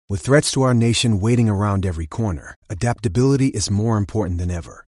With threats to our nation waiting around every corner, adaptability is more important than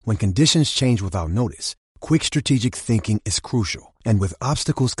ever. When conditions change without notice, quick strategic thinking is crucial. And with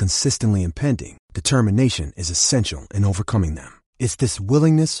obstacles consistently impending, determination is essential in overcoming them. It's this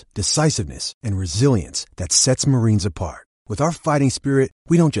willingness, decisiveness, and resilience that sets Marines apart. With our fighting spirit,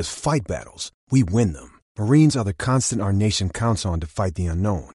 we don't just fight battles, we win them. Marines are the constant our nation counts on to fight the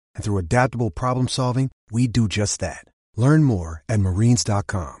unknown. And through adaptable problem solving, we do just that. Learn more at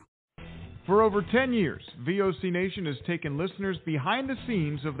marines.com. For over 10 years, VOC Nation has taken listeners behind the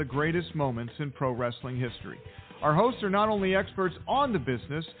scenes of the greatest moments in pro wrestling history. Our hosts are not only experts on the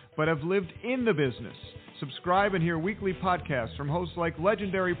business, but have lived in the business. Subscribe and hear weekly podcasts from hosts like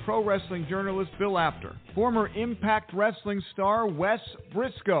legendary pro wrestling journalist Bill Apter, former Impact Wrestling star Wes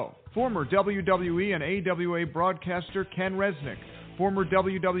Briscoe, former WWE and AWA broadcaster Ken Resnick, former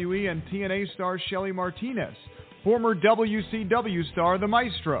WWE and TNA star Shelly Martinez, former WCW star The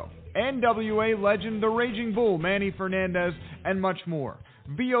Maestro, NWA legend The Raging Bull Manny Fernandez, and much more.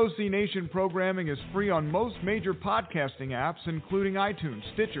 VOC Nation programming is free on most major podcasting apps, including iTunes,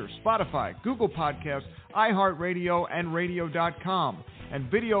 Stitcher, Spotify, Google Podcasts, iHeartRadio, and Radio.com.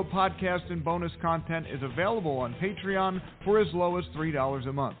 And video podcast and bonus content is available on Patreon for as low as $3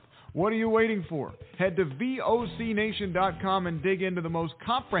 a month. What are you waiting for? Head to VOCNation.com and dig into the most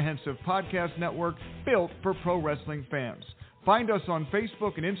comprehensive podcast network built for pro wrestling fans. Find us on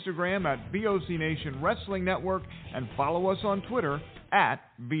Facebook and Instagram at VOC Nation Wrestling Network and follow us on Twitter at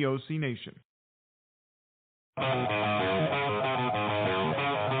VOC Nation.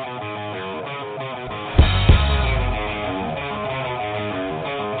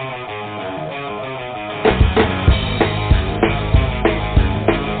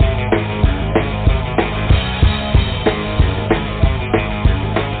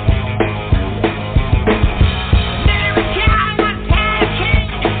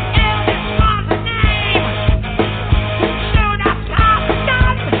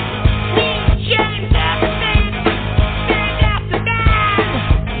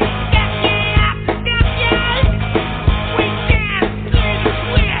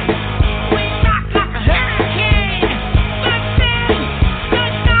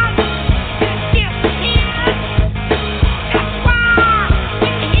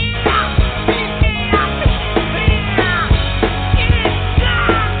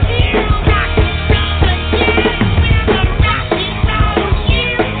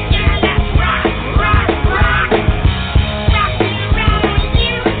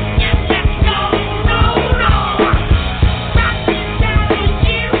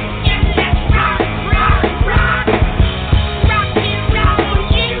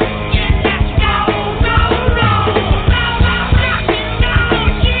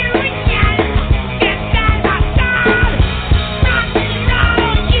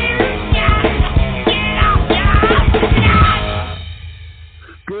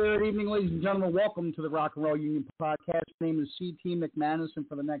 Welcome to the Rock and Roll Union Podcast. My name is C.T. McManus, and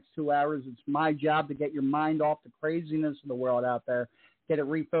for the next 2 hours, it's my job to get your mind off the craziness of the world out there, get it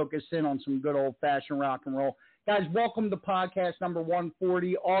refocused in on some good old-fashioned rock and roll. Guys, welcome to podcast number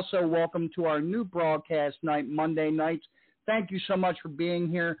 140. Also, welcome to our new broadcast night, Monday nights. Thank you so much for being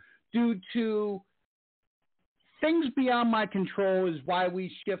here. Due to things beyond my control is why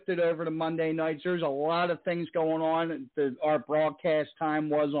we shifted over to Monday nights. There's a lot of things going on. Our broadcast time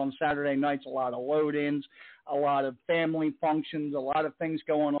was on Saturday nights, a lot of load-ins, a lot of family functions, a lot of things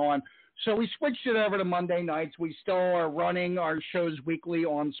going on. So we switched it over to Monday nights. We still are running our shows weekly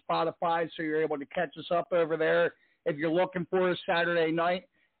on Spotify, so you're able to catch us up over there if you're looking for a Saturday night.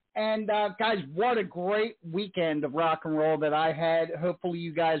 And, guys, what a great weekend of rock and roll that I had. Hopefully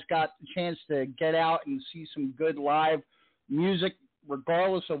you guys got the chance to get out and see some good live music,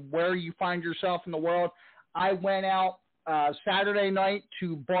 regardless of where you find yourself in the world. I went out Saturday night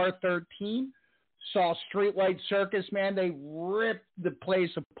to Bar 13, saw Streetlight Circus, man. They ripped the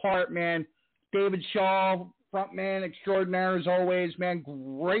place apart, man. David Shaw, frontman extraordinaire as always, man.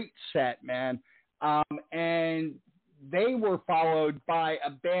 Great set, man. And they were followed by a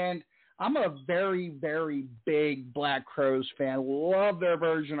band. I'm a very, very big Black Crowes fan. Love their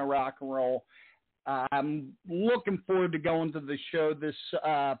version of rock and roll. I'm looking forward to going to the show this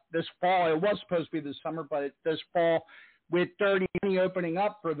fall. It was supposed to be this summer, but this fall with Dirty Money opening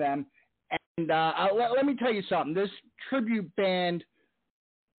up for them. And let me tell you something. This tribute band,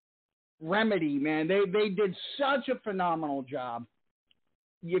 Remedy, man, they did such a phenomenal job.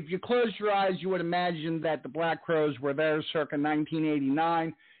 If you close your eyes, you would imagine that the Black Crowes were there circa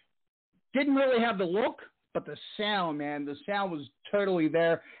 1989. Didn't really have the look, but the sound, man, the sound was totally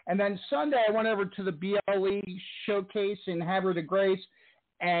there. And then Sunday, I went over to the BLE showcase in Havre de Grace,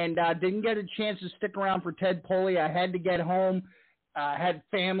 and didn't get a chance to stick around for Ted Poley. I had to get home. Had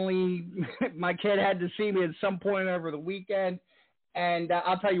family. My kid had to see me at some point over the weekend. And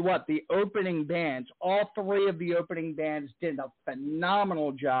I'll tell you what, the opening bands, all three of the opening bands did a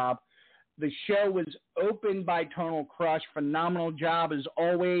phenomenal job. The show was opened by Tonal Crush. Phenomenal job as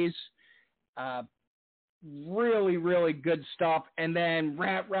always. Really, really good stuff. And then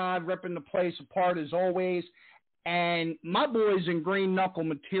Rat Rod ripping the place apart as always. And my boys in Green Knuckle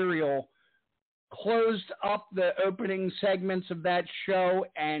Material closed up the opening segments of that show,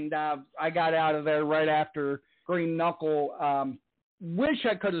 and I got out of there right after Green Knuckle. Wish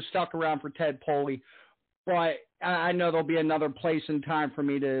I could have stuck around for Ted Poley, but I know there'll be another place and time for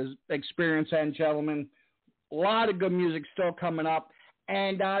me to experience that, gentlemen. A lot of good music still coming up.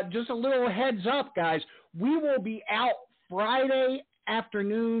 And just a little heads up, guys, we will be out Friday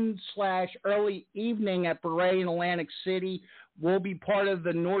afternoon / early evening at Beret in Atlantic City. We'll be part of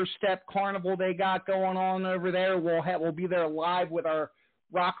the North Step Carnival they got going on over there. We'll be there live with our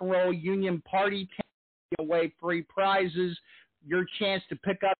Rock and Roll Union party tent, give away free prizes, your chance to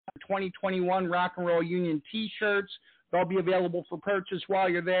pick up the 2021 Rock and Roll Union T-shirts. They'll be available for purchase while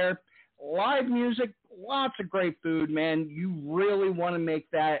you're there. Live music, lots of great food, man. You really want to make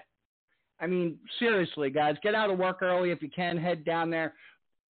that. I mean, seriously, guys, get out of work early if you can. Head down there.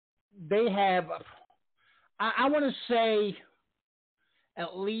 They have, I want to say,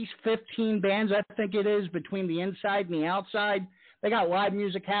 at least 15 bands, I think it is, between the inside and the outside. They got live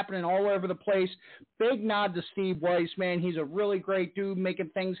music happening all over the place. Big nod to Steve Weiss, man. He's a really great dude, making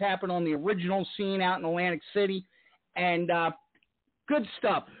things happen on the original scene out in Atlantic City. And good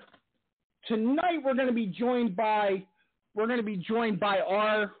stuff. Tonight we're going to be joined by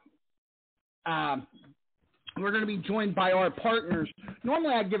our partners.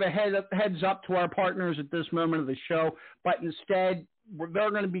 Normally I give a heads up to our partners at this moment of the show, but instead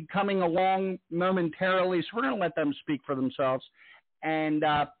they're going to be coming along momentarily, so we're going to let them speak for themselves. And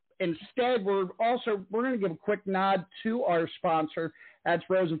instead, we're going to give a quick nod to our sponsor. That's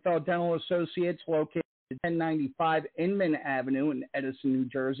Rosenfeld Dental Associates, located at 1095 Inman Avenue in Edison, New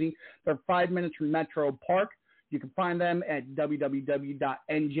Jersey. They're 5 minutes from Metro Park. You can find them at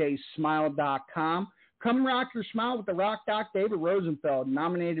www.njsmile.com. Come rock your smile with the Rock Doc David Rosenfeld,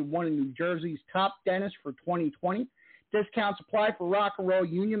 nominated one of New Jersey's top dentists for 2020. Discounts apply for Rock and Roll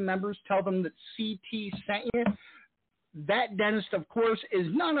Union members. Tell them that CT sent you. That dentist, of course, is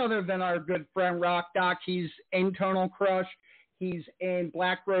none other than our good friend Rock Doc. He's in Tonal Crush. He's in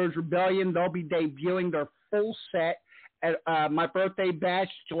Black Rose Rebellion. They'll be debuting their full set at my birthday bash,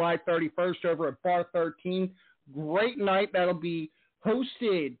 July 31st, over at Bar 13. Great night. That'll be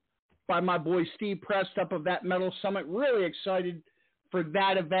hosted by my boy Steve Prestup of That Metal Summit. Really excited for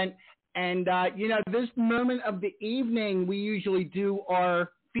that event. And, this moment of the evening, we usually do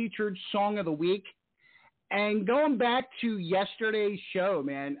our featured song of the week. And going back to yesterday's show,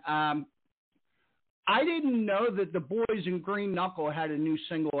 man, I didn't know that the boys in Green Knuckle had a new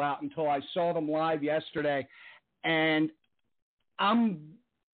single out until I saw them live yesterday. And I'm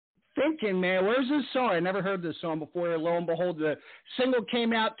thinking, man, where's this song? I never heard this song before. Lo and behold, the single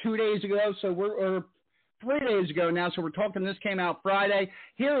came out 2 days ago, or 3 days ago now, so we're talking this came out Friday.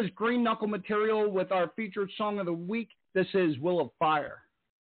 Here is Green Knuckle Material with our featured song of the week. This is Will of Fire.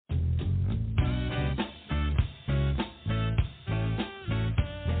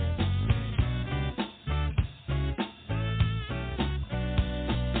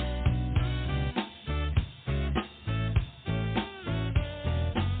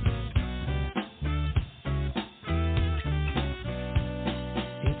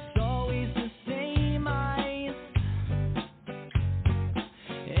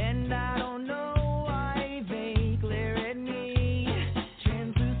 And I don't know why they glare at me.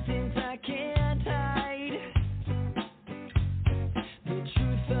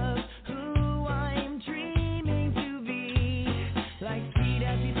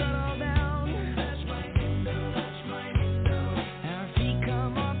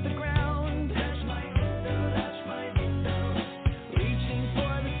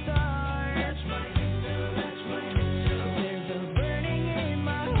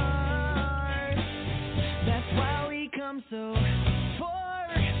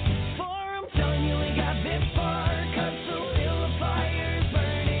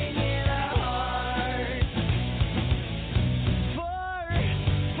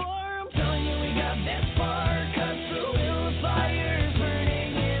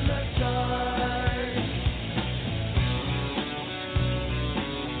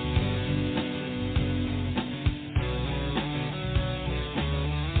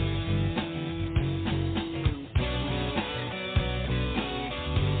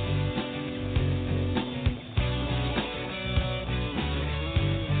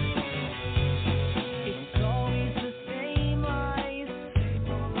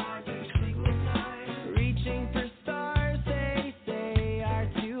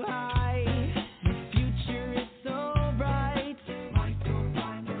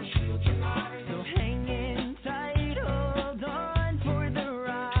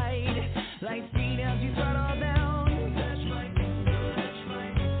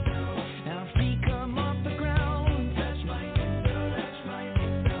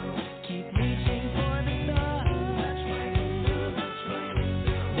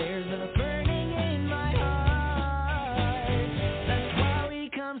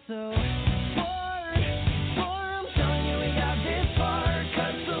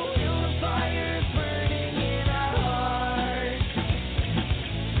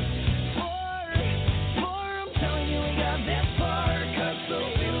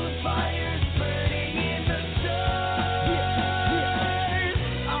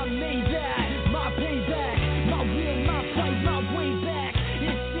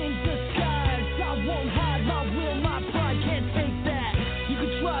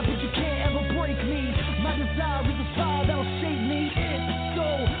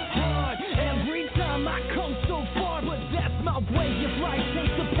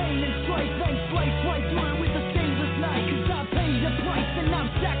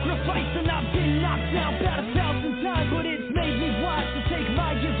 knocked down about 1,000 times, but it's made me wise to take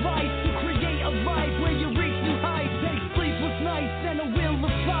my advice to create a life where you reach new heights. Take sleepless nights and a will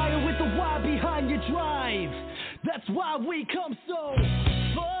of fire with the why behind your drive. That's why we come so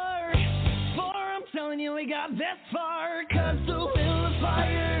far. I'm telling you we got this far, 'cause the will of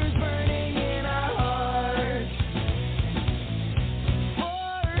fire is burning in our hearts.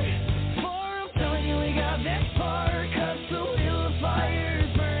 Far, I'm telling you we got this far, 'cause the will of fire is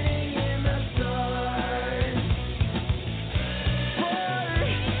burning in the stars.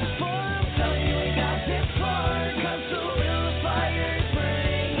 Far, I'm telling you we got this far, 'cause the will of fire is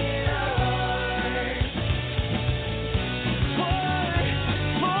burning in our hearts. Far,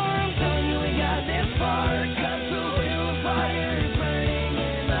 I'm telling you we got this far, 'cause the will of fire is burning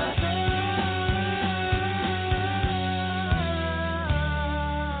in the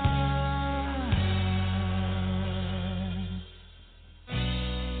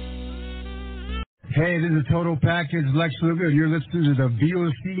Hey, this is Total Package, Lex Luger, and you're listening to the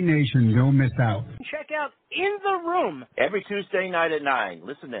VOC Nation. Don't miss out. Check out In the Room every Tuesday night at 9.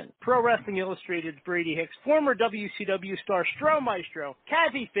 Listen in. Pro Wrestling Illustrated's Brady Hicks, former WCW star Stro Maestro,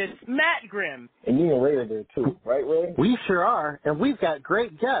 Kathy Fitz, Matt Grimm. And you and Ray are there too, right, Ray? We sure are, and we've got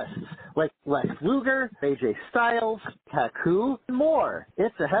great guests like Lex Luger, AJ Styles, Haku, and more.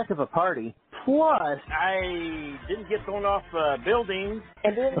 It's a heck of a party. Plus, I didn't get thrown off buildings.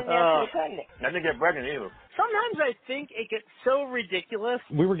 And then I didn't get pregnant either. Sometimes I think it gets so ridiculous.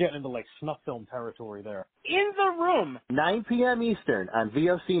 We were getting into like snuff film territory there. In the Room. 9 p.m. Eastern on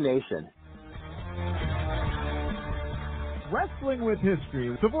VOC Nation. Wrestling with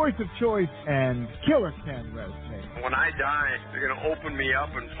History, the voice of choice, and Killer Ken Resnick. When I die, they're going to open me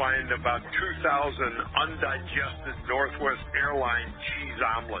up and find about 2,000 undigested Northwest Airlines cheese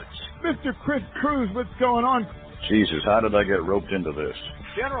omelets. Mr. Chris Cruz, what's going on? Jesus, how did I get roped into this?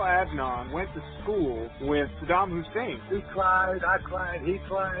 General Adnan went to school with Saddam Hussein. He cried, I cried, he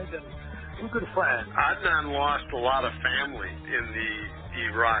cried, and we're good friends. Adnan lost a lot of family in the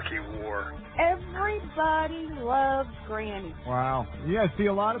Iraqi war. Everybody loves Granny. Wow. Yeah, see,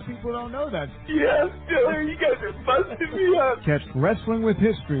 a lot of people don't know that. Yes, Diller, you guys are busting me up. Catch Wrestling with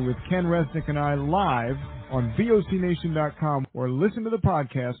History with Ken Resnick and I live on VOCNation.com or listen to the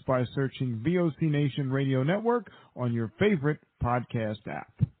podcast by searching VOC Nation Radio Network on your favorite podcast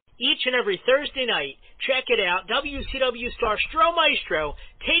app. Each and every Thursday night, check it out. WCW star Stro Maestro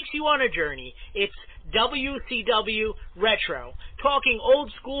takes you on a journey. It's WCW Retro. Talking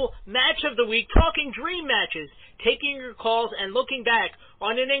old school match of the week, talking dream matches, taking your calls and looking back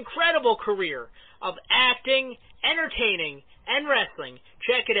on an incredible career of acting, entertaining, and wrestling.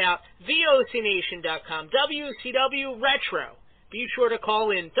 Check it out, VOCNation.com, WCW Retro. Be sure to call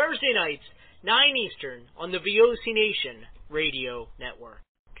in Thursday nights, 9 Eastern, on the VOC Nation Radio Network.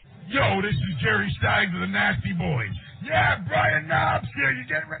 Yo, this is Jerry Stein of the Nasty Boys. Yeah, Brian Knobs here. You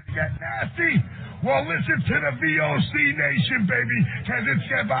getting ready to get nasty? Well, listen to the VOC Nation, baby, because it's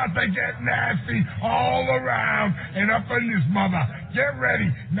about to get nasty all around and up in this mother. Get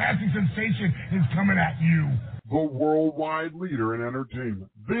ready. Nasty Sensation is coming at you. The worldwide leader in entertainment.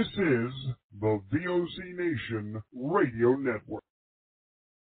 This is the VOC Nation Radio Network.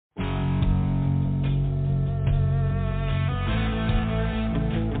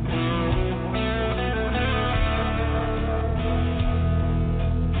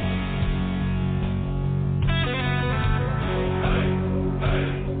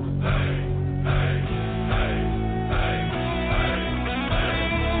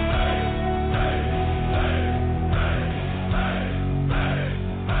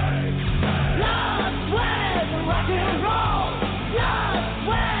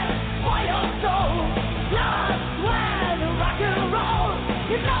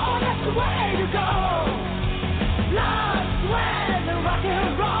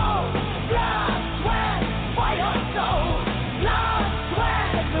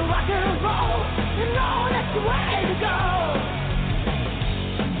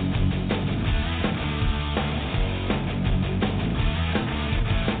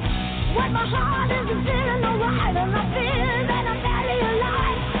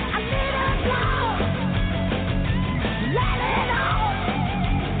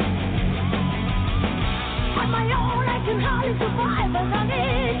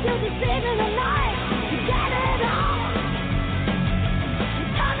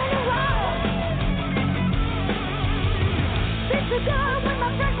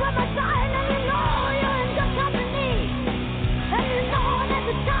 And you know that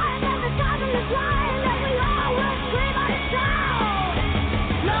the time and the time is flying, and we all will scream out.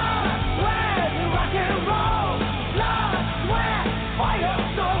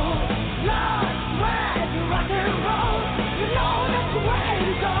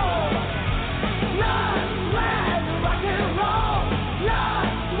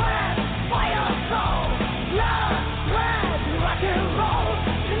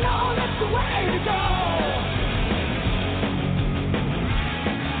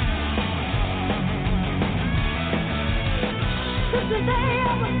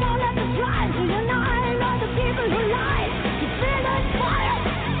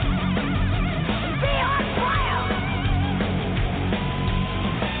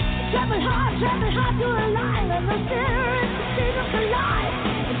 trapping hard to align, and the fear is to see them collide.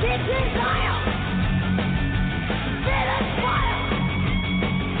 A deep desire, fear and fire.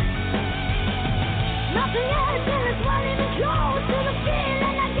 Nothing else and it's running me close to the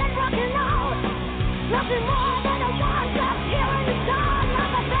feeling I get rocking out. Nothing more than a one just hearing the sound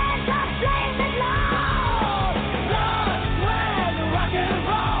of the band just playing it loud. Lost when rock and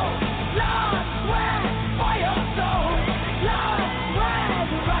roll, lost when for your soul, lost when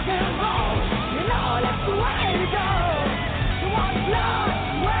rock and roll. You know that's the way to go. You want lost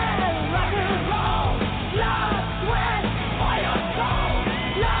when rock and roll, lost when for your soul,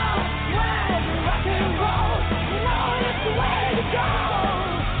 lost when rock and roll. You know that's the way to go.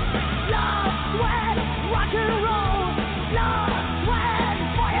 Lost when rock and roll, lost when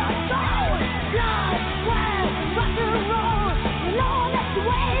for your soul, lost when rock and roll. You know that's the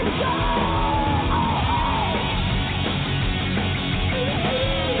way to go.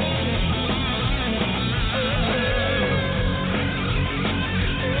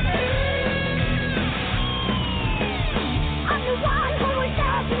 I'm the one who was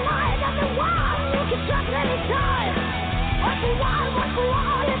there tonight. I'm the one you can trust anytime. One for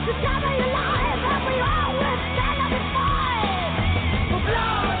all, it's the time of your life. And we all will stand up and fight.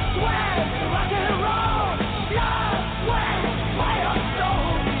 Lost when rock and roll, lost when for your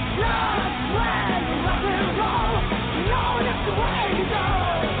soul, lost when rock and roll. You know that's the way to go.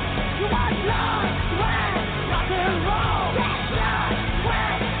 You want lost when rock and roll, lost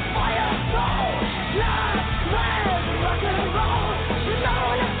when for your soul, lost when rock and roll. You know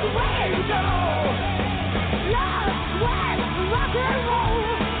that's the way to go. Lost when rock and roll,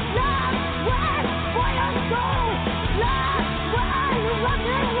 lost when for your soul, lost when rock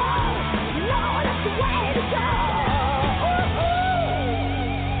and roll. You know that's the way to go.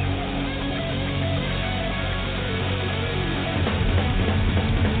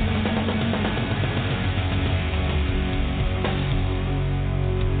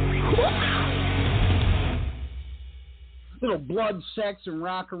 Little blood, sex, and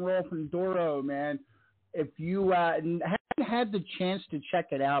rock and roll from Doro, man. If you haven't had the chance to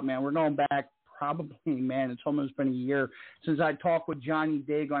check it out, man, we're going back probably, man, it's almost been a year since I talked with Johnny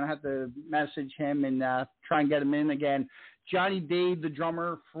D. Going to have to message him and try and get him in again. Johnny D, the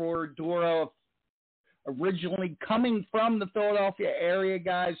drummer for Doro, originally coming from the Philadelphia area,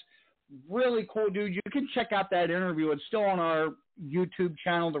 guys. Really cool dude. You can check out that interview. It's still on our YouTube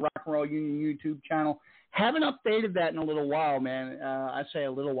channel, the Rock and Roll Union YouTube channel. Haven't updated that in a little while, man. I say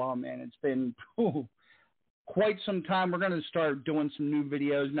a little while, man. It's been quite some time. We're going to start doing some new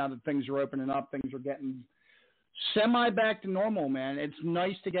videos now that things are opening up. Things are getting semi back to normal, man. It's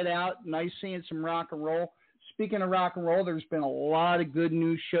nice to get out. Nice seeing some rock and roll. Speaking of rock and roll, there's been a lot of good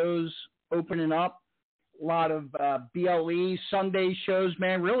new shows opening up. A lot of BLE Sunday shows,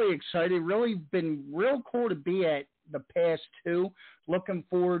 man. Really excited. Really been real cool to be at the past two. Looking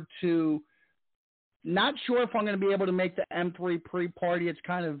forward to. Not sure if I'm going to be able to make the M3 pre-party. It's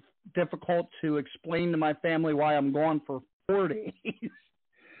kind of difficult to explain to my family why I'm gone for 4 days.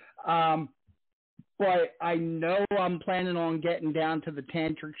 But I know I'm planning on getting down to the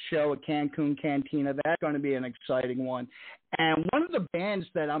Tantric show at Cancun Cantina. That's going to be an exciting one. And one of the bands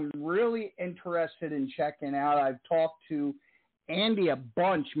that I'm really interested in checking out, I've talked to Andy a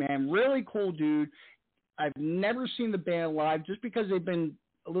bunch, man. Really cool dude. I've never seen the band live just because they've been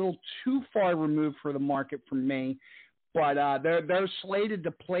a little too far removed for the market for me, but they're slated to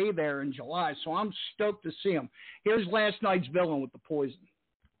play there in July, so I'm stoked to see them. Here's Last Night's Villain with The Poison.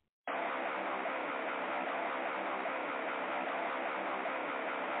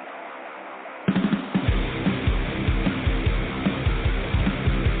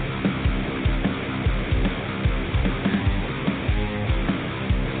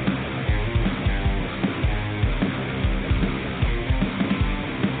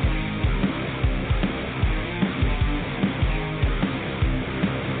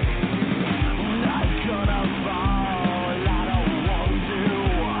 Gonna fall, I don't want to.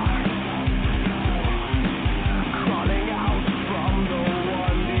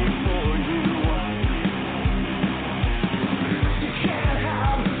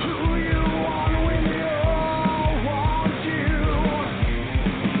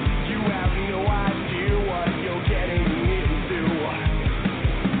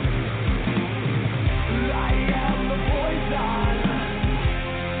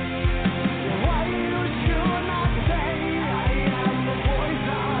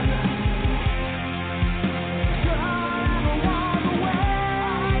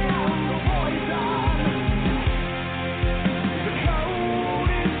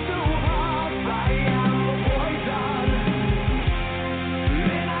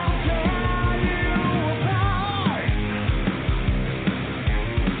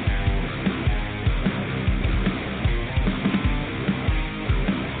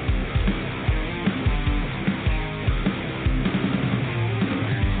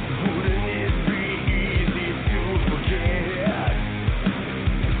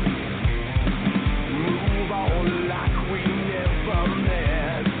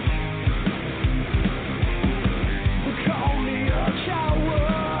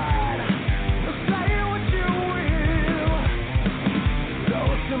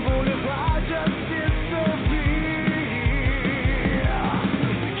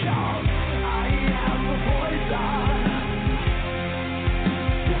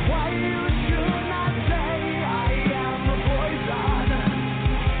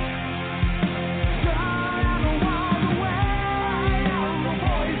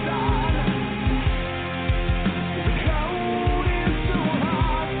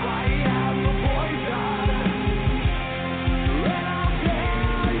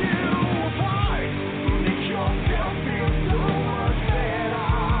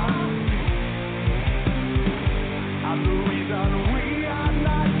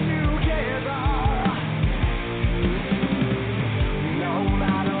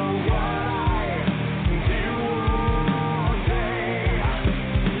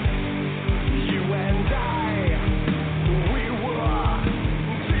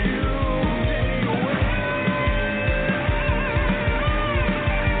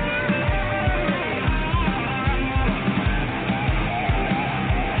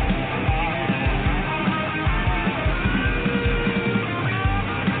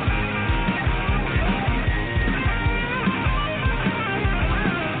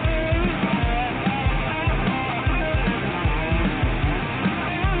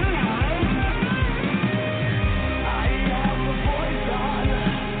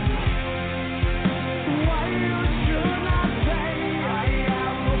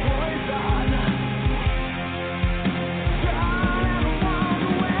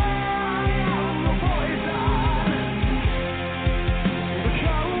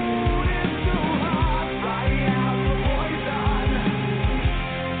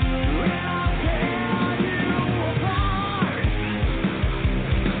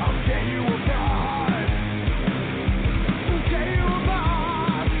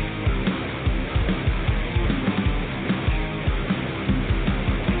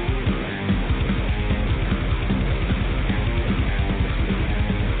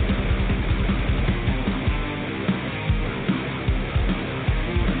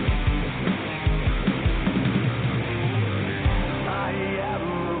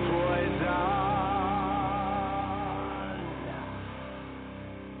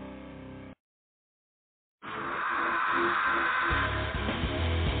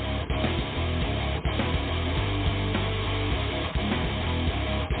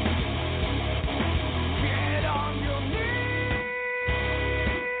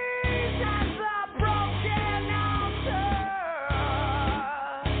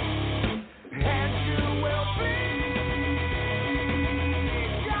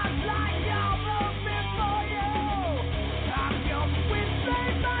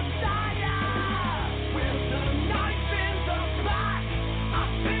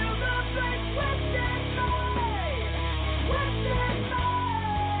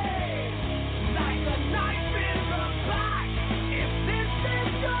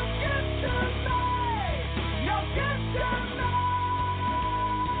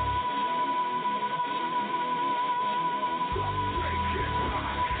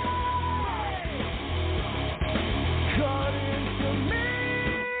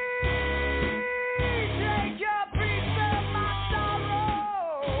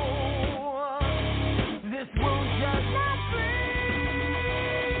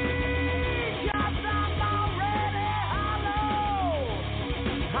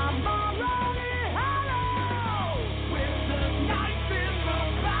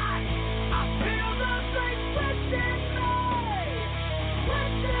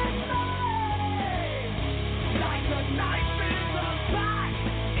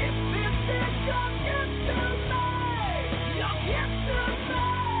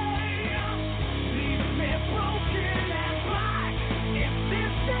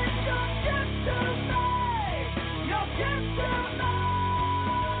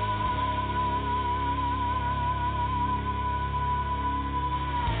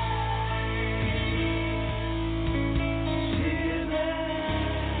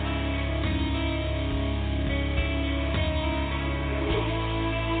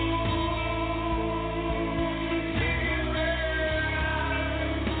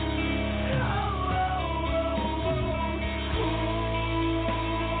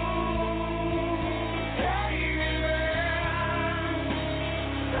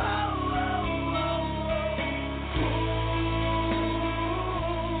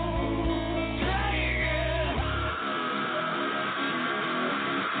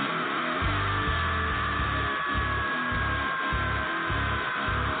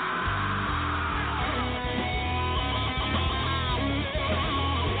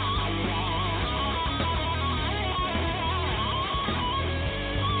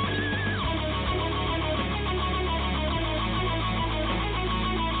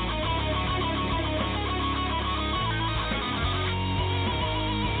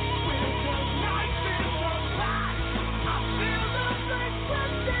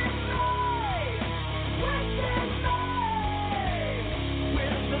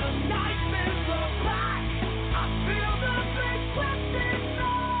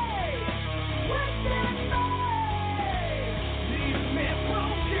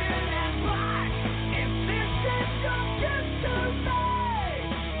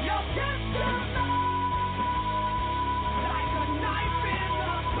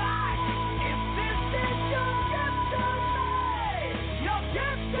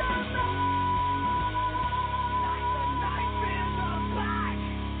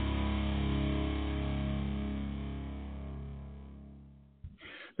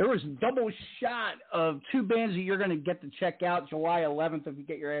 there was a double shot of two bands that you're going to get to check out July 11th if you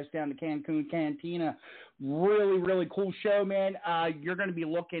get your ass down to Cancun Cantina. Really, really cool show, man. You're going to be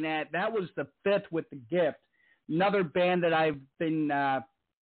looking at, that was the 5th with The Gift, another band that I've been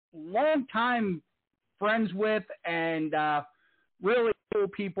long time friends with, and really cool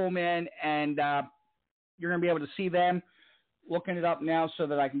people, man. And you're going to be able to see them. Looking it up now so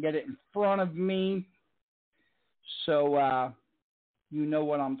that I can get it in front of me. So you know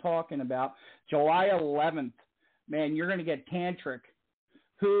what I'm talking about. July 11th, man, you're going to get Tantric,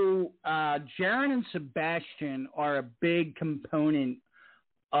 who Jaron and Sebastian are a big component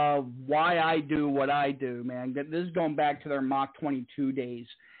of why I do what I do, man. This is going back to their Mach 22 days.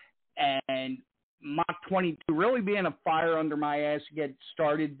 And Mach 22 really being a fire under my ass to get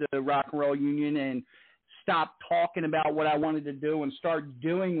started the Rock and Roll Union and stop talking about what I wanted to do and start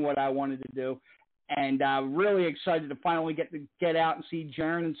doing what I wanted to do. And really excited to finally get out and see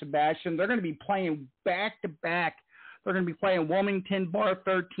Jaron and Sebastian. They're going to be playing back-to-back. They're going to be playing Wilmington Bar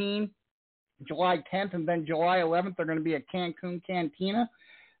 13 July 10th, and then July 11th they're going to be at Cancun Cantina.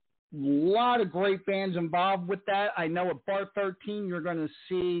 A lot of great bands involved with that. I know at Bar 13 you're going to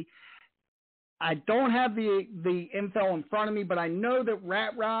see, I don't have the info in front of me, but I know that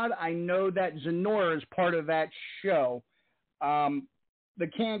Rat Rod, I know that Zenora is part of that show. The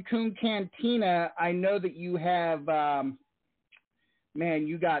Cancun Cantina, I know that you have,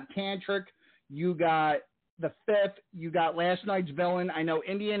 you got Tantric, you got The Fifth, you got Last Night's Villain. I know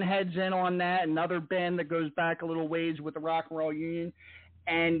Indian Head's in on that, another band that goes back a little ways with the Rock and Roll Union.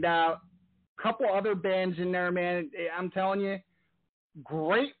 And a couple other bands in there, man. I'm telling you,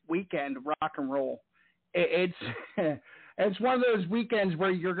 great weekend of rock and roll. It's one of those weekends where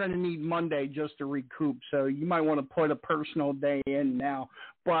you're going to need Monday just to recoup. So you might want to put a personal day in now.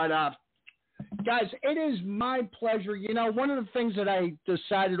 But guys, it is my pleasure. You know, one of the things that I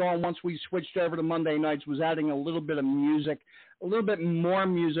decided on once we switched over to Monday nights was adding a little bit of music, a little bit more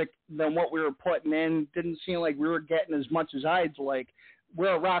music than what we were putting in. Didn't seem like we were getting as much as I'd like.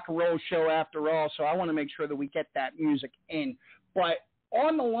 We're a rock and roll show after all, so I want to make sure that we get that music in. But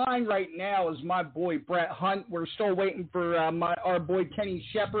on the line right now is my boy Brett Hunt. We're still waiting for our boy Kenny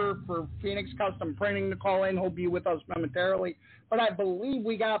Shepard for Phoenix Custom Printing to call in. He'll be with us momentarily. But I believe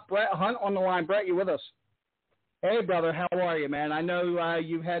we got Brett Hunt on the line. Brett, you with us? Hey, brother, how are you, man? I know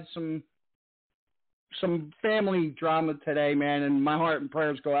you've had some family drama today, man, and my heart and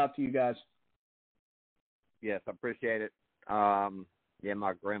prayers go out to you guys. Yes, I appreciate it.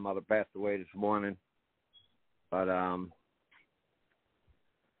 My grandmother passed away this morning. But, I'll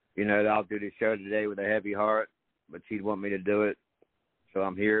do the show today with a heavy heart, but she'd want me to do it. So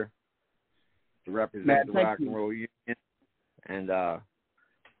I'm here to represent the Rock and Roll Union. And I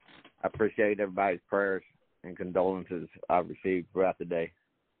appreciate everybody's prayers and condolences I've received throughout the day.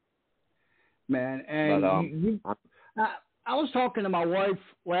 Man, and I was talking to my wife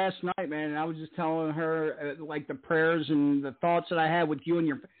last night, man, and I was just telling her, the prayers and the thoughts that I had with you and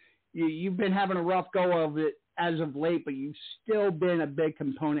you've been having a rough go of it as of late, but you've still been a big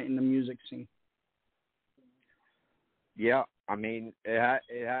component in the music scene. Yeah, it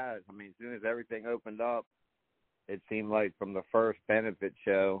has. As soon as everything opened up, it seemed like from the first benefit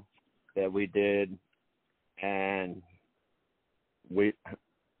show that we did, and we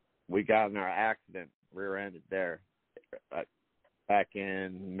got in our accident, rear-ended there, back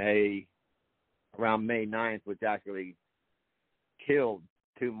in around May 9th, which actually killed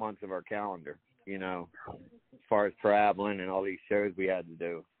 2 months of our calendar, as far as traveling and all these shows we had to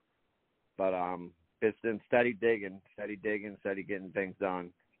do. But it's been steady digging, steady getting things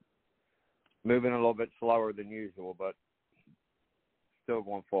done. Moving a little bit slower than usual, but still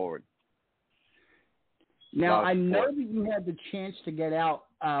going forward. Now, I know that you had the chance to get out.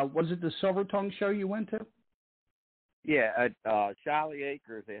 Was it the Silver Tongue show you went to? Yeah, at Shiley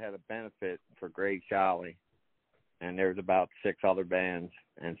Acres, they had a benefit for Greg Shiley, and there's about 6 other bands,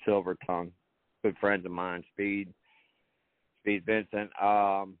 and Silver Tongue, good friends of mine, Speed Vincent.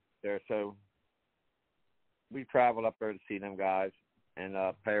 So we traveled up there to see them guys and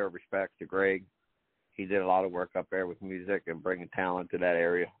pay our respects to Greg. He did a lot of work up there with music and bringing talent to that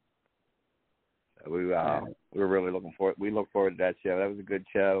area. So we were really looking forward. We look forward to that show. That was a good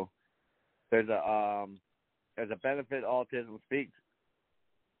show. There's a benefit, Autism Speaks,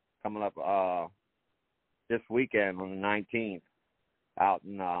 coming up this weekend on the 19th out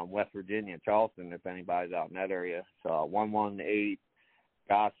in West Virginia, Charleston, if anybody's out in that area. So 118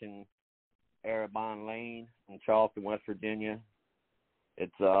 Goshen Arabon Lane in Charleston, West Virginia.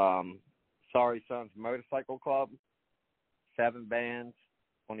 It's Sorry Sons Motorcycle Club, 7 bands,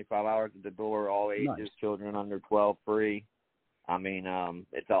 25 hours at the door, all ages, nice. Children under 12 free. I mean,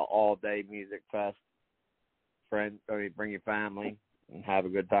 it's an all-day music fest. Bring your family and have a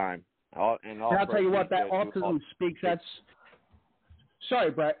good time. I'll tell you what, that Autism Speaks, that's...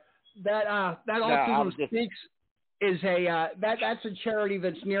 Sorry, Brett. That Autism Speaks is that's a charity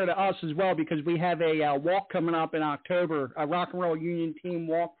that's near to us as well, because we have a walk coming up in October, a Rock and Roll Union Team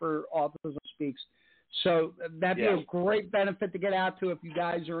Walk for Autism Speaks. So that'd be a great benefit to get out to if you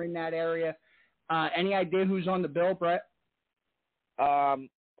guys are in that area. Any idea who's on the bill, Brett? I'm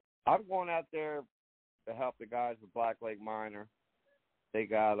going out there to help the guys with Black Lake Minor. They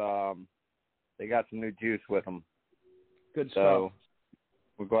got some new juice with them. Good stuff. So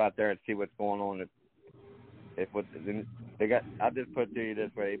we'll go out there and see what's going on. I just put it to you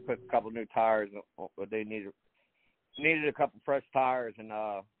this way: they put a couple new tires, but they needed a couple fresh tires, and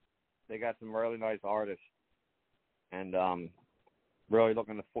they got some really nice artists, and really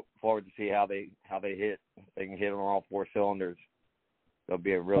looking forward to see how they hit. If they can hit on all four cylinders, they'll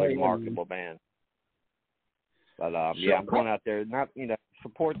be a really remarkable band. But I'm going out there,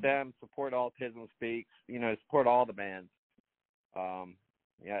 support them, support Autism Speaks, support all the bands.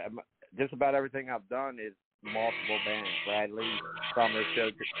 Just about everything I've done is multiple bands. Bradley Summer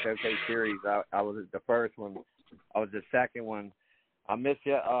Showcase Series, I was the first one. I was the second one. I missed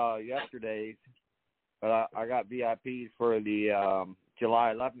yesterday's, but I got VIPs for the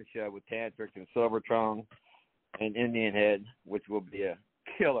July 11th show with Tantric and Silvertongue and Indian Head, which will be a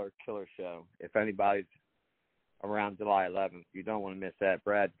killer show. If anybody's around July 11th, you don't want to miss that.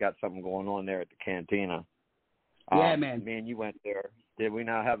 Brad's got something going on there at the Cantina. Yeah, man. Me and you went there. Did we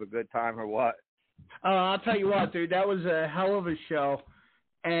not have a good time or what? I'll tell you what, dude. That was a hell of a show,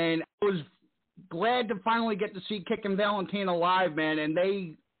 and I was glad to finally get to see Kickin' Valentina live, man. And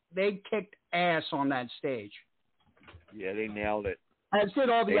they kicked ass on that stage. Yeah, they nailed it. As did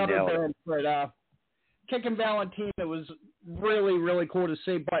all the other bands, but Kickin' Valentina was really, really cool to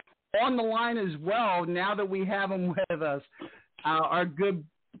see. But on the line as well, now that we have him with us, our good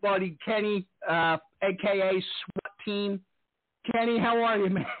buddy Kenny, a.k.a. SWAT Team. Kenny, how are you,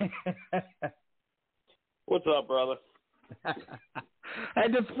 man? What's up, brother? I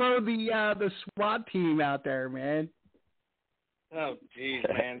had to throw the SWAT Team out there, man. Oh, geez,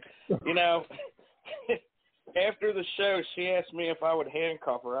 man. After the show, she asked me if I would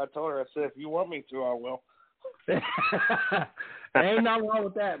handcuff her. I told her, I said, if you want me to, I will. Ain't nothing wrong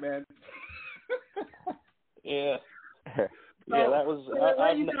with that, man. Yeah. Yeah, that was.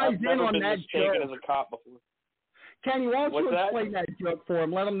 I've never been mistaken as a cop before. Kenny, why don't you explain that joke for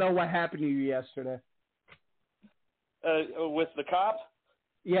him? Let him know what happened to you yesterday. With the cop?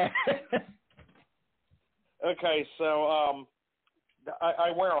 Yeah. Okay, so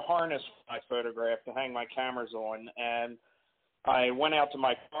I wear a harness when I photograph to hang my cameras on, and I went out to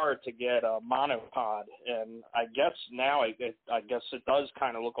my car to get a monopod, and I guess now I guess it does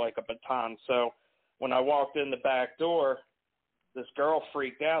kind of look like a baton. So when I walked in the back door, this girl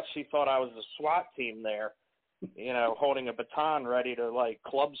freaked out. She thought I was the SWAT team there, holding a baton ready to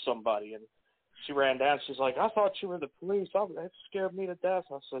club somebody. And she ran down. She's like, "I thought you were the police. That scared me to death."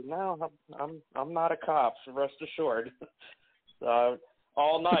 I said, "No, I'm not a cop. Rest assured."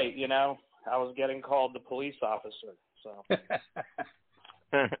 All night, I was getting called the police officer. So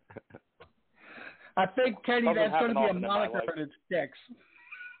I think, Kenny, that's going to be a moniker that sticks.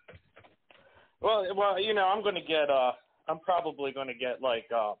 Well, I'm probably going to get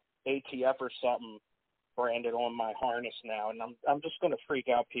ATF or something branded on my harness now, and I'm just going to freak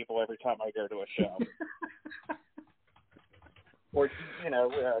out people every time I go to a show. Or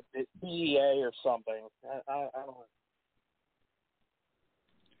DEA or something. I don't know.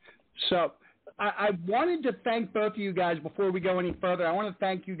 So I wanted to thank both of you guys before we go any further. I want to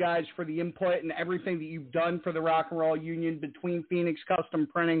thank you guys for the input and everything that you've done for the Rock and Roll Union between Phoenix Custom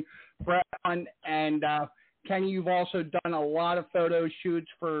Printing, Brett, and Kenny. You've also done a lot of photo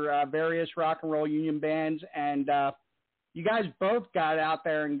shoots for various Rock and Roll Union bands, and you guys both got out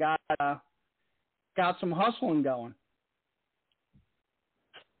there and got some hustling going.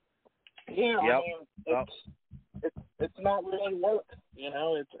 Yeah, yep. I mean, it's not really work,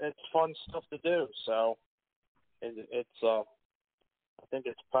 It's fun stuff to do. So it's I think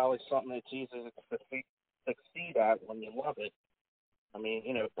it's probably something that's easy to succeed at when you love it. I mean,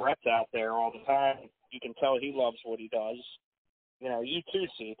 Brett's out there all the time. You can tell he loves what he does. You too,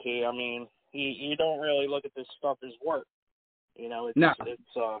 CT. I mean, you don't really look at this stuff as work. It's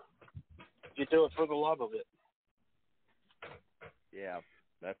you do it for the love of it. Yeah,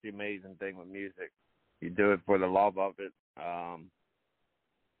 that's the amazing thing with music. You do it for the love of it.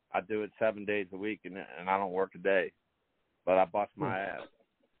 I do it 7 days a week, and I don't work a day, but I bust my ass.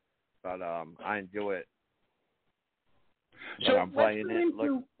 But I enjoy it. So I'm playing it.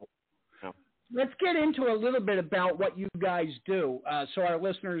 Let's get into a little bit about what you guys do, so our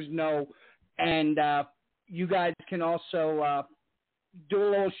listeners know, and you guys can also do a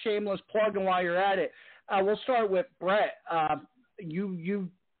little shameless plugging while you're at it. We'll start with Brett. You've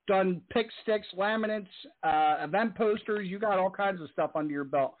done pick sticks, laminates, event posters. You got all kinds of stuff under your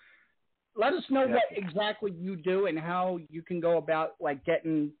belt. Let us know what exactly you do and how you can go about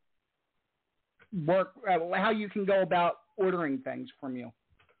getting work. How you can go about ordering things from you.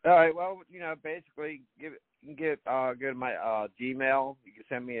 All right. Well, basically, go to my Gmail. You can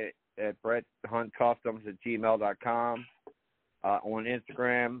send me at BrettHuntCustoms@gmail.com. On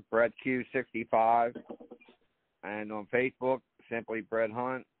Instagram, BrettQ65, and on Facebook, simply Brett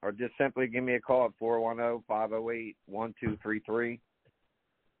Hunt, or just simply give me a call at 410-508-1233.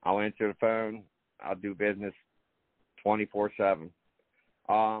 I'll answer the phone. I'll do business 24/7.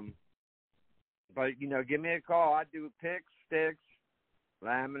 But give me a call. I do picks, sticks,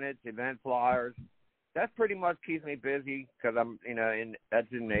 laminates, event flyers. That pretty much keeps me busy because I'm,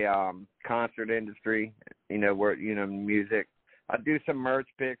 that's in the concert industry. Where music. I do some merch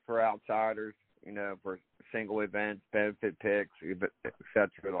picks for outsiders. For single events, benefit picks,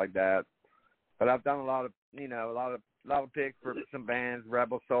 etc. like that. But I've done a lot of picks for some bands: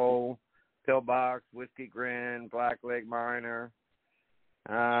 Rebel Soul, Pillbox, Whiskey Grin, Blackleg Mariner,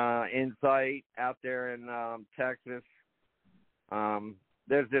 Insight out there in Texas.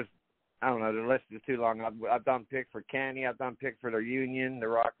 There's just, I don't know, the list is too long. I've done picks for Kenny. I've done picks for their union, the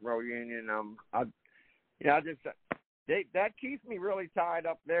Rock and Roll Union. That keeps me really tied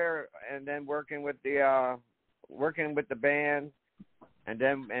up there, and then working with the band, and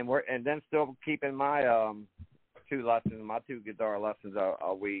then still keeping my two guitar lessons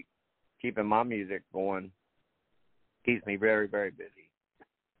a week, keeping my music going. Keeps me very, very busy.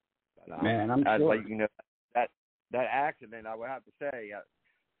 But, Man, I'm sure. That accident, I would have to say,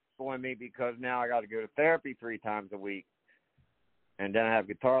 spoiled me because now I got to go to therapy 3 times a week, and then I have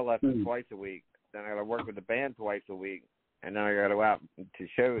guitar lessons twice a week. Then I got to work with the band twice a week, and then I got to go out to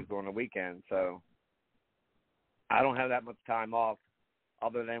shows on the weekend. So I don't have that much time off,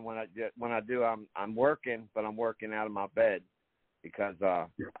 other than when I do, I'm working, but I'm working out of my bed because I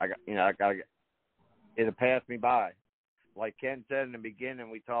got it'll pass me by. Like Ken said in the beginning,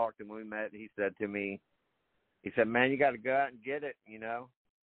 we talked and we met. He said to me, "Man, you got to go out and get it. You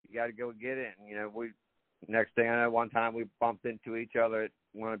got to go get it." And we next thing I know, one time we bumped into each other at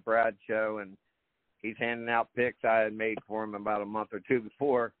one of Brad's show, and he's handing out picks I had made for him about a month or two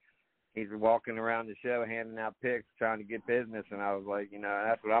before. He's walking around the show handing out picks, trying to get business, and I was like,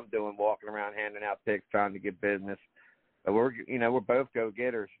 that's what I'm doing, walking around handing out picks, trying to get business. But we're both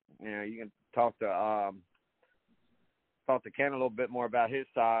go-getters. You can talk to Ken a little bit more about his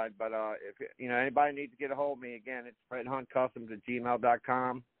side, but if anybody needs to get a hold of me, again, it's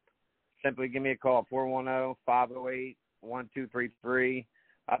BrettHuntCustoms@gmail.com. Simply give me a call, 410-508-1233.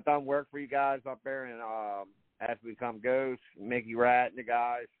 I've done work for you guys up there in As We Come Ghost, Mickey Rat and the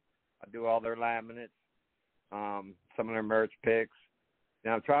guys. I do all their laminates, some of their merch picks.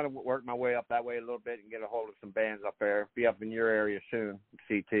 I'm trying to work my way up that way a little bit and get a hold of some bands up there. Be up in your area soon,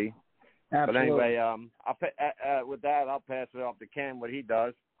 CT. Absolutely. But anyway, with that, I'll pass it off to Ken, what he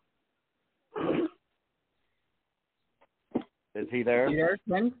does. Is he there? You there,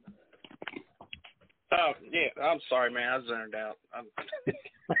 Ken? Oh, yeah. I'm sorry, man. I zoned out.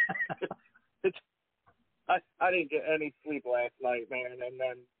 I didn't get any sleep last night, man, and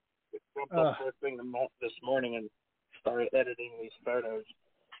then jumped up first thing this morning and started editing these photos.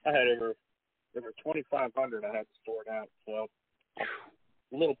 I had over 2,500 I had to sort out, so I'm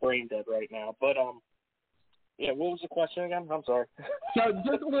a little brain dead right now. But yeah, what was the question again? I'm sorry. So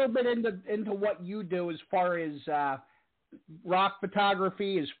just a little bit into what you do as far as rock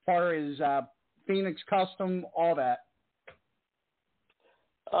photography, as far as Phoenix Custom, all that.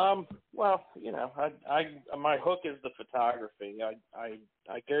 Well, my hook is the photography. I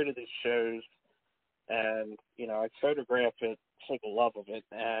go to these shows and, I photograph it for the love of it.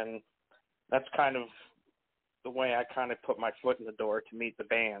 And that's kind of the way I kind of put my foot in the door to meet the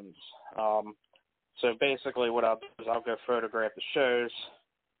bands. So basically what I'll do is I'll go photograph the shows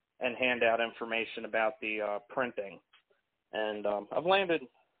and hand out information about the printing. And I've landed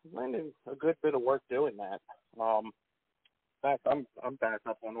a good bit of work doing that. In fact, I'm back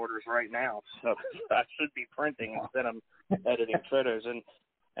up on orders right now, so I should be printing instead of editing photos.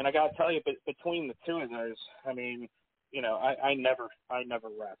 And I gotta tell you, but between the two of those, I mean, I never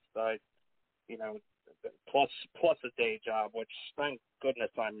rest. Plus a day job, which thank goodness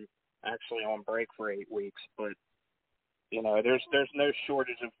I'm actually on break for 8 weeks. But there's no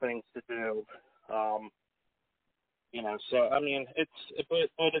shortage of things to do. So I mean, it's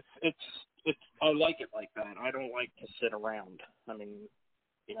I like it like that. I don't like to sit around. I mean,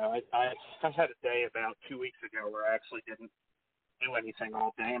 I had a day about 2 weeks ago where I actually didn't do anything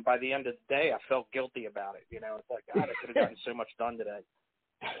all day, and by the end of the day, I felt guilty about it. It's like, God, I could have gotten so much done today.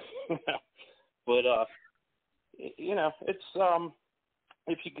 But it's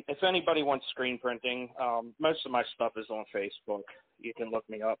if anybody wants screen printing, most of my stuff is on Facebook. You can look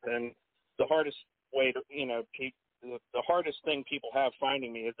me up, and the hardest way to the hardest thing people have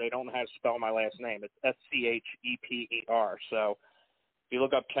finding me is they don't know how to spell my last name. It's Scheper. So if you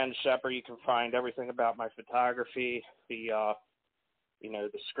look up Ken Scheper, you can find everything about my photography, the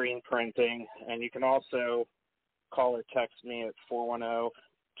screen printing, and you can also call or text me at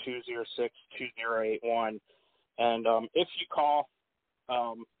 410-206-2081. And if you call,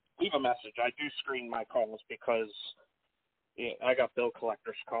 leave a message. I do screen my calls because I got bill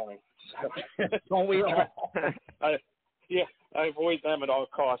collectors calling. So don't we all? I avoid them at all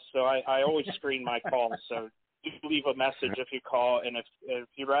costs. So I always screen my calls. So do leave a message if you call, and if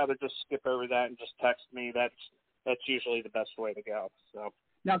you'd rather just skip over that and just text me, that's usually the best way to go. So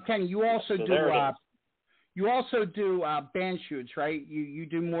now, Kenny, you also do band shoots, right? You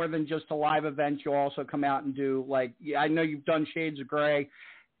do more than just a live event. You also come out and do, like, I know you've done Shades of Grey,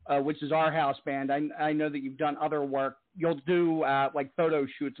 which is our house band. I know that you've done other work. You'll do like photo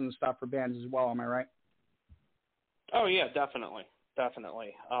shoots and stuff for bands as well. Am I right? Oh yeah, definitely. I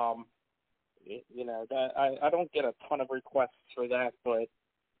don't get a ton of requests for that, but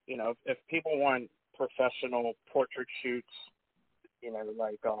if people want professional portrait shoots,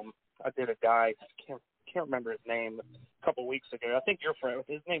 like I did a guy, can't remember his name, a couple weeks ago. I think your friend,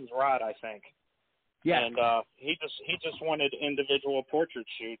 his name's Rod, I think. Yeah. And he just wanted individual portrait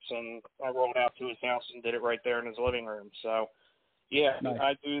shoots, and I rolled out to his house and did it right there in his living room. So yeah, nice.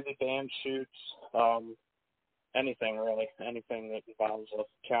 I do the band shoots, anything really, anything that involves a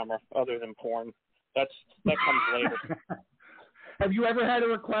camera other than porn. That comes later. Have you ever had a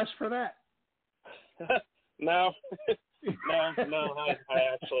request for that? No, I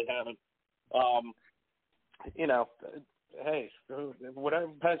actually haven't. Hey, whatever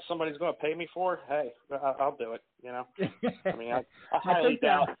somebody's going to pay me for, hey, I'll do it. I mean, I highly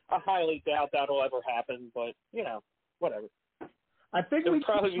doubt that'll ever happen, but whatever. I think we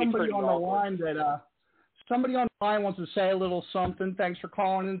have somebody on the line that somebody on the line wants to say a little something. Thanks for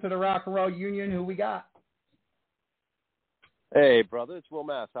calling into the Rock and Roll Union. Who we got? Hey, brother, it's Will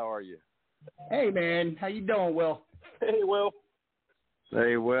Mass. How are you? Hey, man, how you doing, Will? Hey, Will.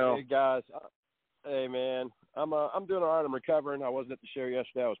 Hey, Will. Hey, guys. Hey, man. I'm doing all right. I'm recovering. I wasn't at the show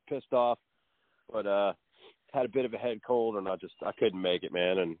yesterday. I was pissed off, but had a bit of a head cold, and I couldn't make it,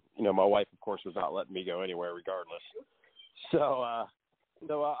 man. And my wife, of course, was not letting me go anywhere, regardless. So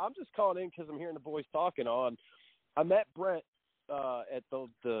I'm just calling in because I'm hearing the boys talking on. I met Brent at the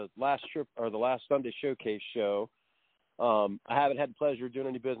last trip or the last Sunday Showcase show. I haven't had the pleasure of doing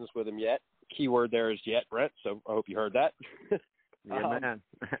any business with him yet. Keyword there is yet, Brent. So I hope you heard that. Yeah, man.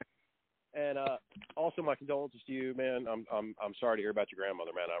 And also my condolences to you, man. I'm sorry to hear about your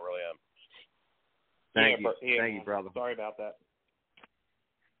grandmother, man. I really am. Thank you. Thank you, brother. Sorry about that.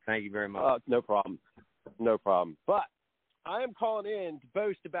 Thank you very much. No problem. But I am calling in to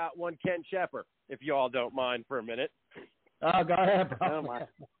boast about one Ken Scheper, if you all don't mind for a minute. Oh, go ahead, bro. Don't mind.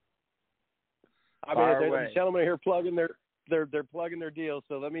 I mean, the gentlemen here plugging they're plugging their deals.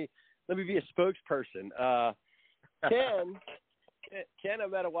 So let me be a spokesperson. Ken, I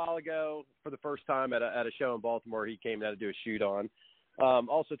met a while ago for the first time at a show in Baltimore. He came down to do a shoot on.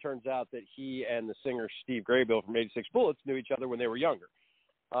 Also turns out that he and the singer Steve Graybill from 86 Bullets knew each other when they were younger.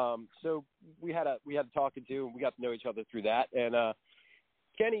 So we had a talking to, and we got to know each other through that. And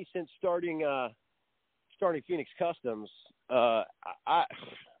Kenny, since starting Phoenix Customs,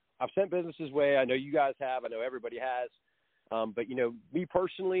 I've sent business his way. I know you guys have. I know everybody has. But me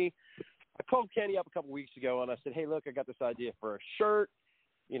personally, I called Kenny up a couple weeks ago, and I said, hey, look, I got this idea for a shirt.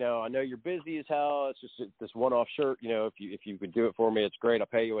 I know you're busy as hell. It's just this one-off shirt. If you could do it for me, it's great. I'll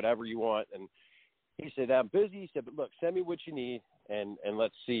pay you whatever you want. And he said, I'm busy. He said, but look, send me what you need, and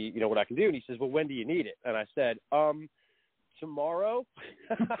let's see, what I can do. And he says, well, when do you need it? And I said, tomorrow.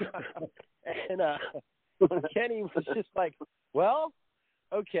 And Kenny was just like, well,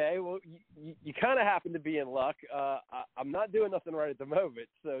 okay, well, you kind of happen to be in luck. I'm not doing nothing right at the moment,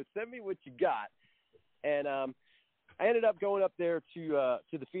 so send me what you got. And I ended up going up there to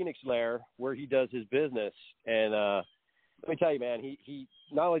the Phoenix Lair where he does his business. And let me tell you, man, he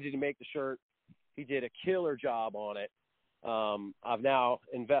not only did he make the shirt, he did a killer job on it. I've now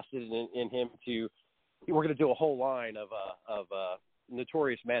invested in him we're going to do a whole line of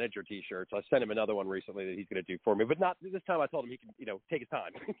Notorious Manager T-shirts. I sent him another one recently that he's going to do for me, but not this time. I told him he can, take his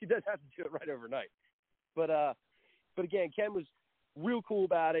time. He doesn't have to do it right overnight. But again, Ken was real cool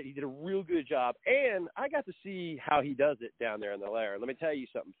about it. He did a real good job, and I got to see how he does it down there in the lair. Let me tell you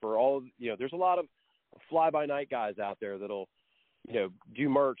something. For all of, there's a lot of fly-by-night guys out there that'll, do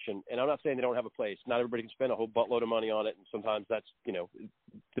merch, and I'm not saying they don't have a place. Not everybody can spend a whole buttload of money on it, and sometimes that's,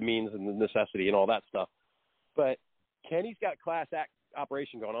 the means and the necessity and all that stuff. But Kenny's got class act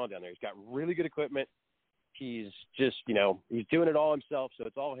operation going on down there. He's got really good equipment. He's just, he's doing it all himself, so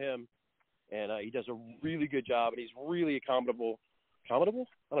it's all him, and he does a really good job, and he's really accommodable? I don't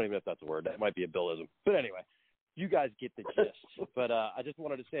even know if that's a word. That might be a Billism. But anyway, you guys get the gist. But I just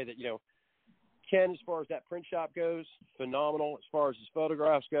wanted to say that, Ken, as far as that print shop goes, phenomenal. As far as his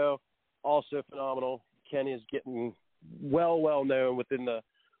photographs go, also phenomenal. Ken is getting well known within the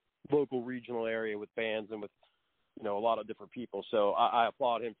local regional area with fans and with, a lot of different people. So I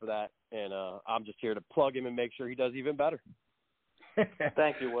applaud him for that, and I'm just here to plug him and make sure he does even better.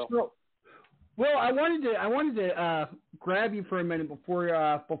 Thank you, Will. Well, I wanted to grab you for a minute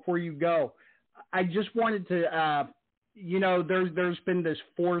before you go. I just wanted to, there's been this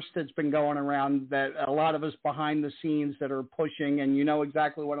force that's been going around that a lot of us behind the scenes that are pushing, and you know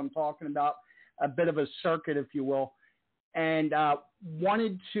exactly what I'm talking about, a bit of a circuit, if you will, and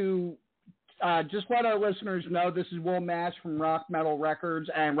wanted to just let our listeners know this is Will Mass from Rock Metal Records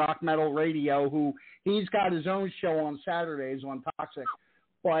and Rock Metal Radio, who he's got his own show on Saturdays on Toxic.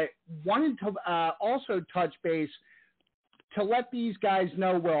 But wanted to also touch base to let these guys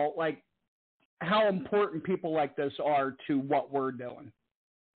know, Will, like how important people like this are to what we're doing.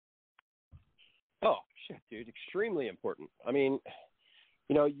 Oh, shit, dude, extremely important. I mean,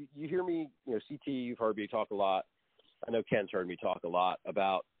 you hear me, CT, you've heard me talk a lot. I know Ken's heard me talk a lot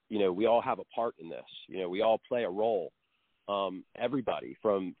about, we all have a part in this. We all play a role. Everybody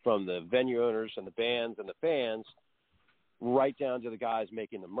from the venue owners and the bands and the fans, right down to the guys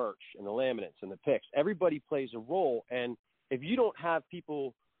making the merch and the laminates and the picks. Everybody plays a role, and if you don't have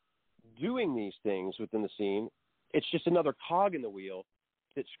people doing these things within the scene, it's just another cog in the wheel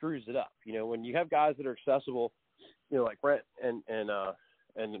that screws it up. When you have guys that are accessible, like Brent and oh,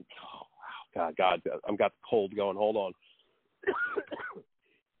 wow, God, I've got the cold going. Hold on.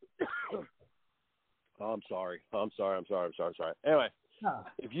 Oh, I'm sorry. Anyway,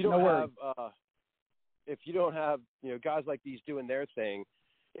 if you don't have guys like these doing their thing,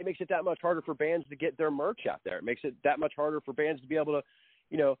 it makes it that much harder for bands to get their merch out there. It makes it that much harder for bands to be able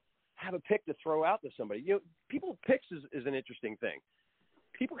to, have a pick to throw out to somebody. People picks is an interesting thing.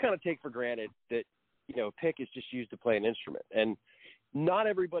 People kind of take for granted that, a pick is just used to play an instrument, and not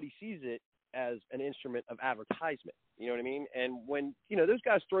everybody sees it as an instrument of advertisement. You know what I mean? And when, those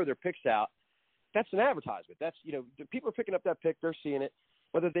guys throw their picks out, that's an advertisement. That's, the people are picking up that pick, they're seeing it.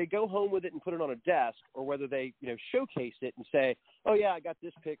 Whether they go home with it and put it on a desk, or whether they, showcase it and say, oh, yeah, I got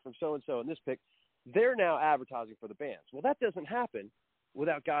this pick from so-and-so and this pick, they're now advertising for the bands. Well, that doesn't happen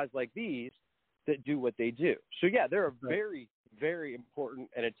without guys like these that do what they do. So, yeah, they're a very, very important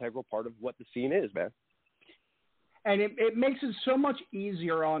and integral part of what the scene is, man. And it makes it so much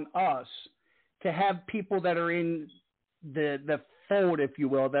easier on us to have people that are in the fold, if you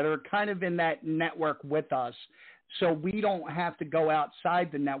will, that are kind of in that network with us. So we don't have to go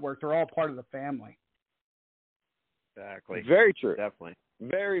outside the network. They're all part of the family. Exactly. Very true. Definitely.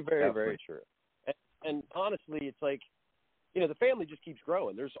 Very, very, Definitely. very true. And honestly, it's like, the family just keeps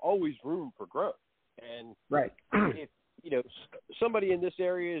growing. There's always room for growth. And right. If, somebody in this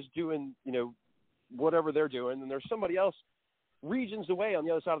area is doing, whatever they're doing, and there's somebody else regions away on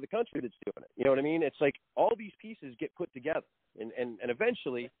the other side of the country that's doing it. You know what I mean? It's like all these pieces get put together, and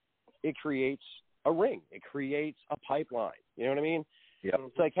eventually it creates a ring. It creates a pipeline. You know what I mean? Yep.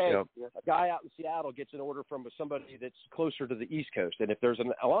 It's like, hey, a guy out in Seattle gets an order from somebody that's closer to the East Coast, and if there's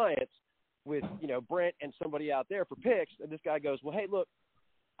an alliance with, Brent and somebody out there for picks, and this guy goes, well, hey, look,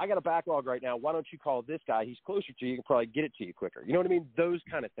 I got a backlog right now. Why don't you call this guy? He's closer to you. He can probably get it to you quicker. You know what I mean? Those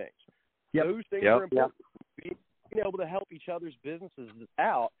kind of things. Yep. Those things are important. Being able to help each other's businesses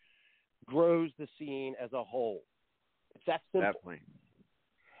out grows the scene as a whole. It's that simple. Definitely.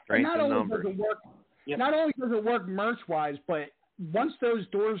 Not only does it work merch-wise, but once those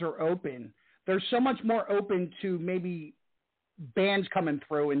doors are open, there's so much more open to maybe bands coming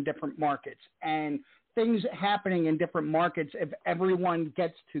through in different markets and things happening in different markets if everyone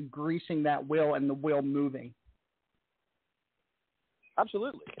gets to greasing that wheel and the wheel moving.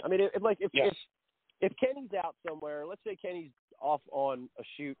 Absolutely. I mean, if Kenny's out somewhere, let's say Kenny's off on a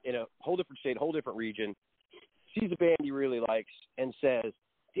shoot in a whole different state, whole different region, sees a band he really likes and says,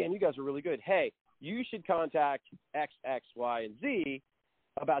 Dan, you guys are really good. Hey, you should contact X, X, Y, and Z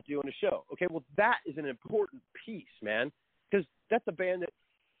about doing a show. Okay, well, that is an important piece, man, because that's a band that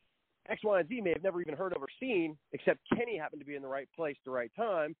X, Y, and Z may have never even heard of or seen, except Kenny happened to be in the right place at the right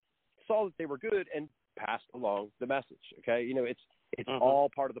time, saw that they were good, and passed along the message. Okay, you know, it's all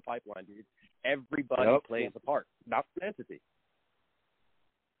part of the pipeline, dude. Everybody plays a part, not an entity.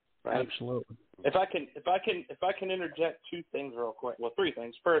 Right. Absolutely. If I can interject two things real quick. Well, three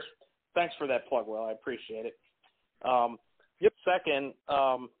things. First, thanks for that plug, Will. I appreciate it. Second,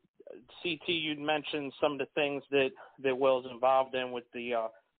 CT, you'd mentioned some of the things that Will's involved in with the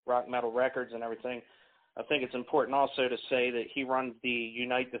Rock Metal Records and everything. I think it's important also to say that he runs the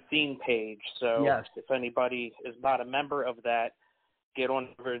Unite the Theme page. So if anybody is not a member of that, get on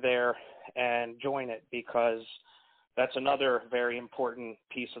over there and join it, because that's another very important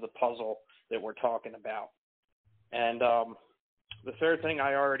piece of the puzzle that we're talking about. And the third thing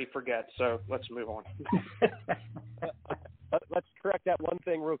I already forget, so let's move on. Let's correct that one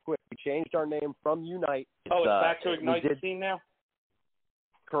thing real quick. We changed our name from Unite. It's back to Ignite the Scene now?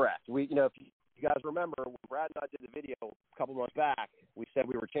 Correct. If you guys remember, when Brad and I did the video a couple months back, we said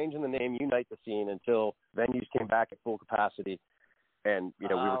we were changing the name Unite the Scene until venues came back at full capacity, and we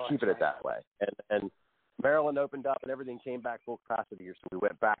were keeping it that way. And Maryland opened up and everything came back full capacity, so we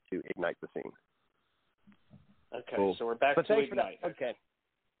went back to Ignite the Scene. Okay, cool. So we're back to Ignite. Okay.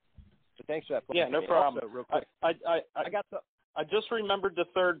 So thanks for that. Yeah, no problem. Also, real quick, I just remembered the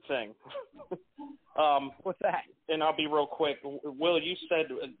third thing. What's that? And I'll be real quick. Will, you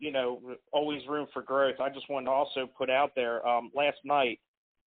said, always room for growth. I just wanted to also put out there, last night,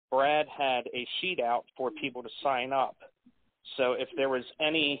 Brad had a sheet out for people to sign up. So if there was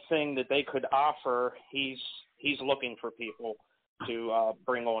anything that they could offer, he's looking for people to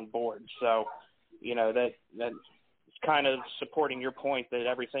bring on board. So, that's kind of supporting your point that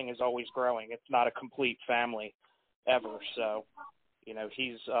everything is always growing. It's not a complete family ever. So,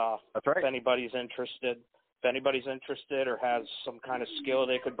 he's that's right. If anybody's interested or has some kind of skill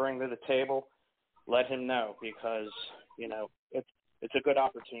they could bring to the table, let him know, because it's a good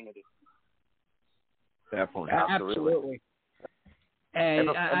opportunity. Definitely, absolutely. And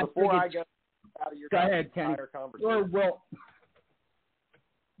before I go out of your entire conversation,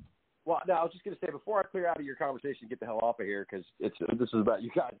 well, no, I was just going to say, before I clear out of your conversation, get the hell off of here, because this is about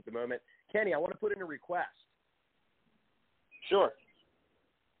you guys at the moment. Kenny, I want to put in a request. Sure.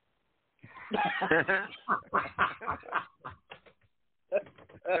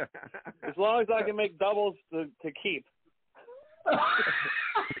 As long as I can make doubles to keep.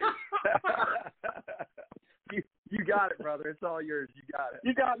 You got it, brother. It's all yours. You got it.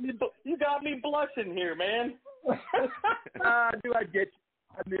 You got me blushing here, man. I knew I'd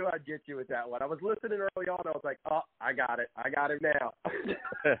get you with that one. I was listening early on. I was like, oh, I got it. I got him now.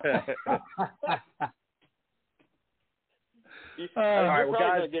 All right, well,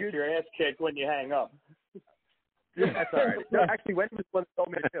 guys, get your ass kicked when you hang up. Yeah, that's all right. No, actually, Wendy was the one that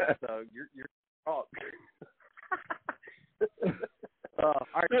told me to do it, so you're wrong. All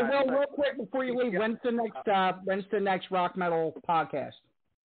right, so, Will, real quick before you leave, when's the next Rock Metal podcast?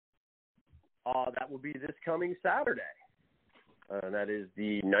 That will be this coming Saturday. That is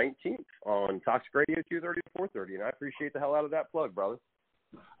the 19th on Toxic Radio 2:30 to 4:30, and I appreciate the hell out of that plug, brother.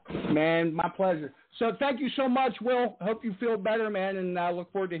 Man, my pleasure. So thank you so much, Will. Hope you feel better, man, and I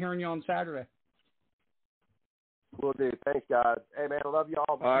look forward to hearing you on Saturday. Will do. Thanks, guys. Hey, man, I love you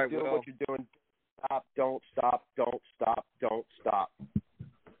all. All right, doing what you're doing. Stop, don't stop, don't stop, don't stop.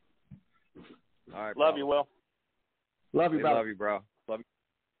 All right, love you, Will. Love you, bro. Love you, bro. Love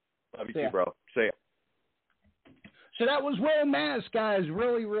you too, bro. See ya. So that was Will Mannis, guys.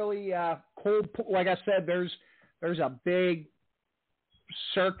 Really, really cool. Like I said, there's a big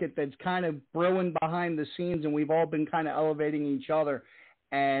circuit that's kind of brewing behind the scenes, and we've all been kind of elevating each other.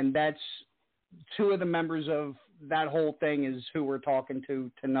 And that's two of the members of that whole thing is who we're talking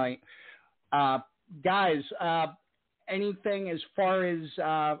to tonight. Guys, anything as far as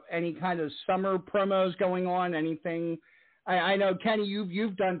any kind of summer promos going on? Anything? I know, Kenny,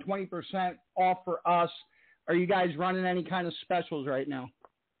 you've done 20% off for us. Are you guys running any kind of specials right now?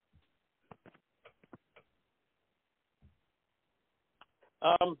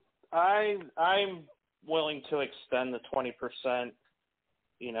 I'm willing to extend the 20%,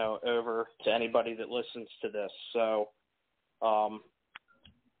 over to anybody that listens to this. So, to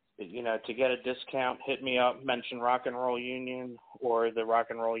get a discount, hit me up, mention Rock and Roll Union or the Rock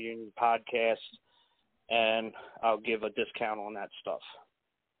and Roll Union podcast, and I'll give a discount on that stuff.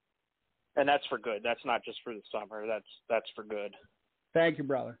 And that's for good. That's not just for the summer. That's for good. Thank you,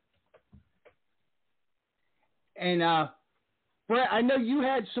 brother. And Brett, I know you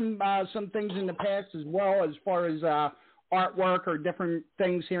had some things in the past as well, as far as artwork or different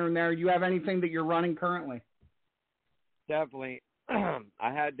things here and there. Do you have anything that you're running currently? Definitely. I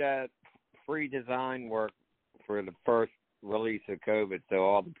had that free design work for the first release of COVID, so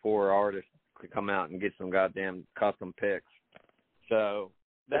all the poor artists could come out and get some goddamn custom picks. So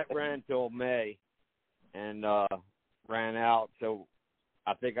that ran till May and ran out. So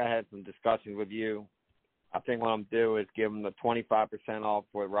I think I had some discussions with you. I think what I'm do is give them the 25% off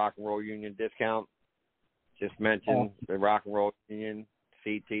for the Rock and Roll Union discount. Just mention the Rock and Roll Union,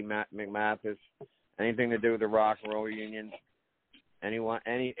 CT McMathis, anything to do with the Rock and Roll Union. Anyone,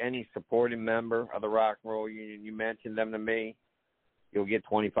 any supporting member of the Rock and Roll Union, you mention them to me, you'll get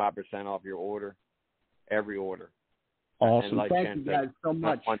 25% off your order, every order. Awesome. Like Thank you guys so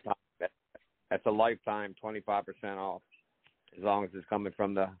much. One time, that's a lifetime 25% off, as long as it's coming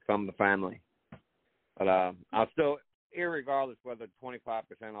from the family. But I'll still, irregardless whether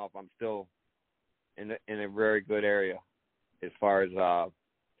 25% off, I'm still in a very good area as far as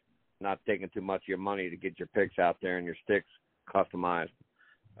not taking too much of your money to get your picks out there and your sticks customized.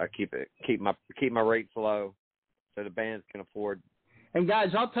 I keep my rates low so the bands can afford. And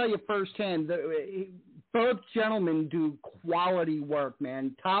guys, I'll tell you firsthand, both gentlemen do quality work,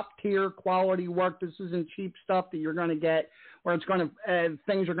 man. Top tier quality work. This isn't cheap stuff that you're going to get where it's going to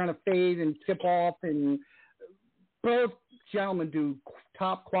things are going to fade and tip off. And both gentlemen do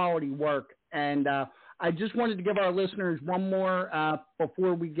top quality work. And I just wanted to give our listeners one more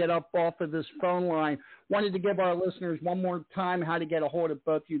before we get up off of this phone line. Wanted to give our listeners one more time how to get a hold of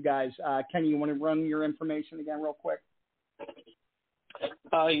both you guys. Kenny, you want to run your information again real quick?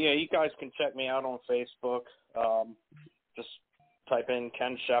 Yeah, you guys can check me out on Facebook. Just type in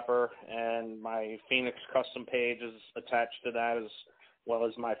Ken Shepper, and my Phoenix custom page is attached to that, as well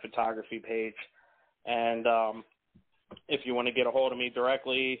as my photography page. And if you want to get a hold of me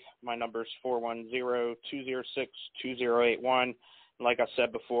directly, my number is 410-206-2081. Like I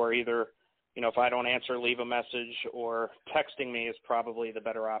said before, either, if I don't answer, leave a message, or texting me is probably the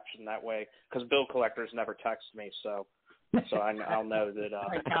better option that way, because bill collectors never text me, so I'll know that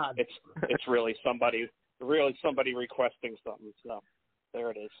it's really somebody requesting something. So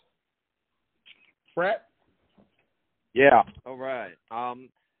there it is. Brett? Yeah. All right.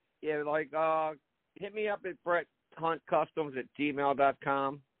 Hit me up at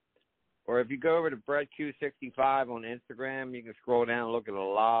BrettHuntCustoms@gmail.com, or if you go over to BrettQ65 on Instagram, you can scroll down and look at a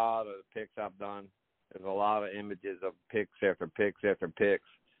lot of the pics I've done. There's a lot of images of pics after pics after pics.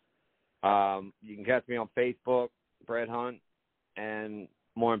 You can catch me on Facebook, Brett Hunt, and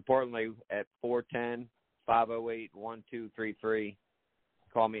more importantly at 410-508-1233.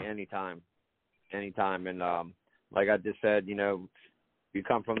 Call me anytime. And like I just said, if you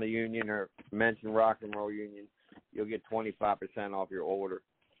come from the union or mention Rock and Roll Union, you'll get 25% off your order,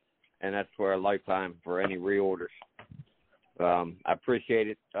 and that's for a lifetime for any reorders. I appreciate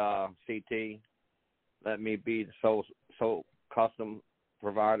it, CT. Let me be the sole custom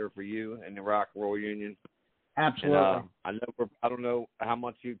provider for you and the Rock and Roll Union. Absolutely. And, I don't know how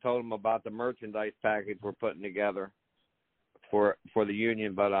much you told them about the merchandise package we're putting together for the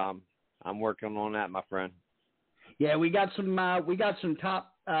union, but I'm working on that, my friend. Yeah, we got some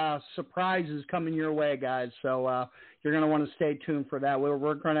top surprises coming your way, guys. So you're going to want to stay tuned for that.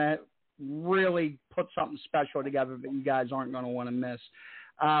 We're going to really put something special together that you guys aren't going to want to miss.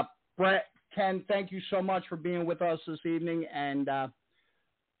 Brett, Ken, thank you so much for being with us this evening and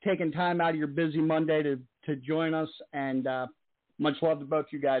taking time out of your busy Monday to join us. And much love to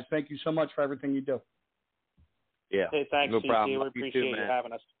both you guys. Thank you so much for everything you do. Yeah, hey, thanks, no CT. problem. We appreciate you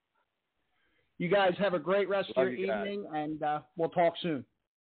having us. You guys have a great rest of your evening, and we'll talk soon.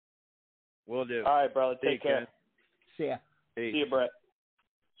 Will do. All right, brother. Take care. See ya. See you, Brett.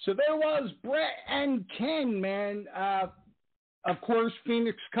 So there was Brett and Ken, man. Of course,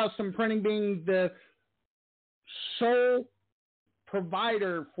 Phoenix Custom Printing being the sole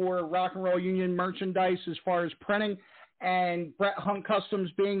provider for Rock and Roll Union merchandise as far as printing, and Brett Hunt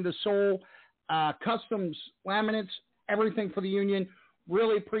Customs being the sole customs laminates, everything for the union.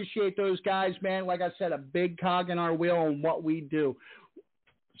 Really appreciate those guys, man. Like I said, a big cog in our wheel on what we do.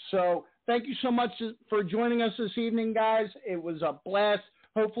 So thank you so much for joining us this evening, guys. It was a blast.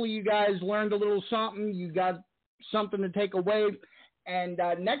 Hopefully you guys learned a little something. You got something to take away. And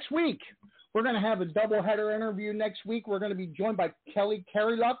next week, we're going to have a doubleheader interview next week. We're going to be joined by Kelly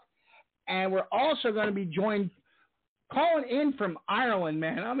Carryluck. And we're also going to be joined calling in from Ireland,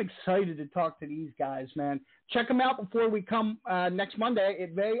 man. I'm excited to talk to these guys, man. Check them out before we come next Monday.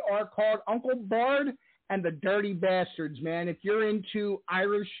 They are called Uncle Bard and the Dirty Bastards, man. If you're into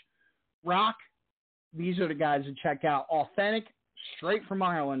Irish rock, these are the guys to check out. Authentic Straight from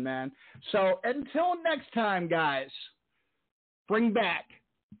Ireland, man. So until next time, guys, bring back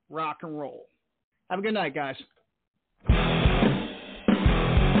rock and roll. Have a good night, guys.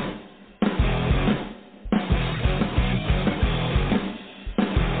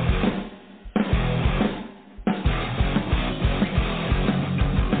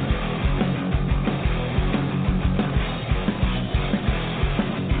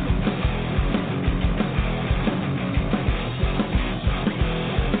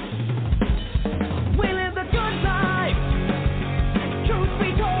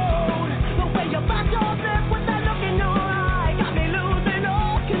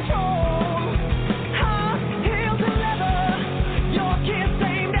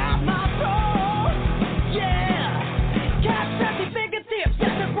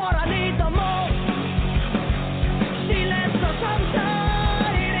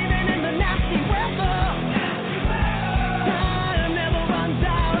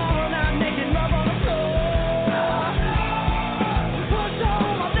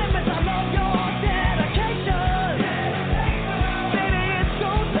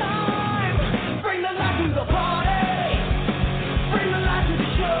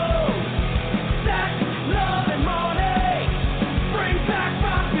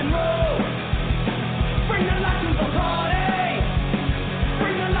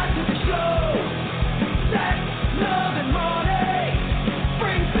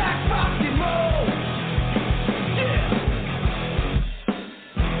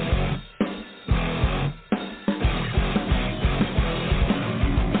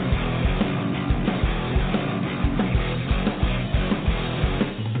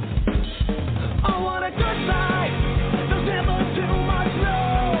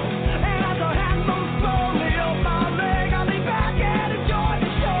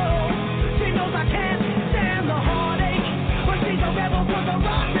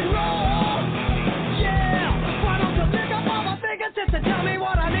 Tell me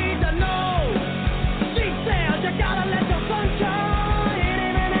what I need to know. She says you gotta let